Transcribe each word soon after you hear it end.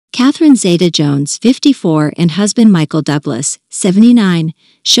Catherine Zeta-Jones, 54, and husband Michael Douglas, 79,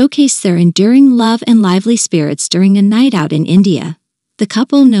 showcased their enduring love and lively spirits during a night out in India. The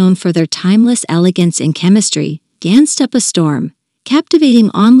couple, known for their timeless elegance and chemistry, danced up a storm, captivating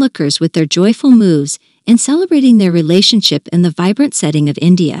onlookers with their joyful moves and celebrating their relationship in the vibrant setting of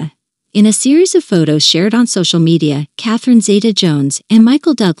India. In a series of photos shared on social media, Catherine Zeta-Jones and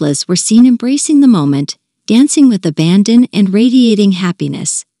Michael Douglas were seen embracing the moment, dancing with abandon and radiating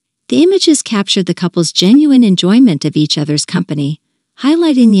happiness. The images captured the couple's genuine enjoyment of each other's company,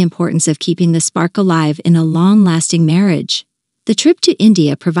 highlighting the importance of keeping the spark alive in a long-lasting marriage. The trip to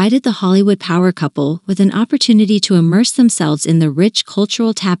India provided the Hollywood power couple with an opportunity to immerse themselves in the rich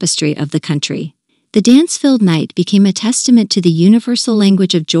cultural tapestry of the country. The dance-filled night became a testament to the universal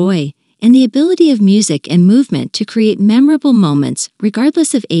language of joy and the ability of music and movement to create memorable moments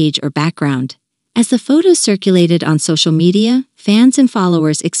regardless of age or background. As the photos circulated on social media, fans and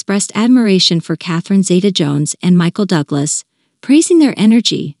followers expressed admiration for Catherine Zeta-Jones and Michael Douglas, praising their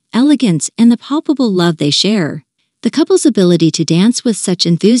energy, elegance, and the palpable love they share. The couple's ability to dance with such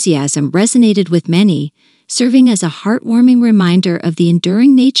enthusiasm resonated with many, serving as a heartwarming reminder of the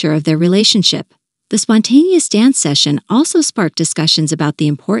enduring nature of their relationship. The spontaneous dance session also sparked discussions about the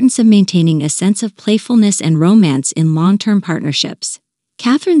importance of maintaining a sense of playfulness and romance in long-term partnerships.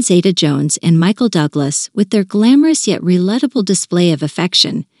 Catherine Zeta-Jones and Michael Douglas, with their glamorous yet relatable display of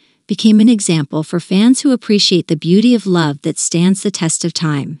affection, became an example for fans who appreciate the beauty of love that stands the test of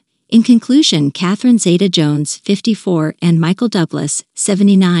time. In conclusion, Catherine Zeta-Jones, 54, and Michael Douglas,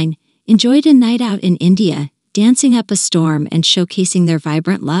 79, enjoyed a night out in India, dancing up a storm and showcasing their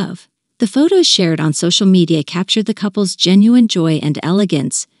vibrant love. The photos shared on social media captured the couple's genuine joy and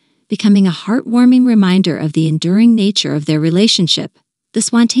elegance, becoming a heartwarming reminder of the enduring nature of their relationship. The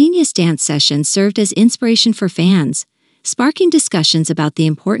spontaneous dance session served as inspiration for fans, sparking discussions about the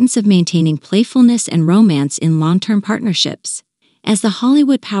importance of maintaining playfulness and romance in long-term partnerships. As the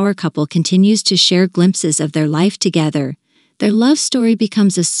Hollywood power couple continues to share glimpses of their life together, their love story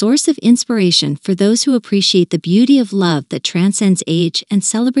becomes a source of inspiration for those who appreciate the beauty of love that transcends age and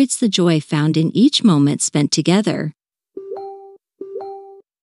celebrates the joy found in each moment spent together.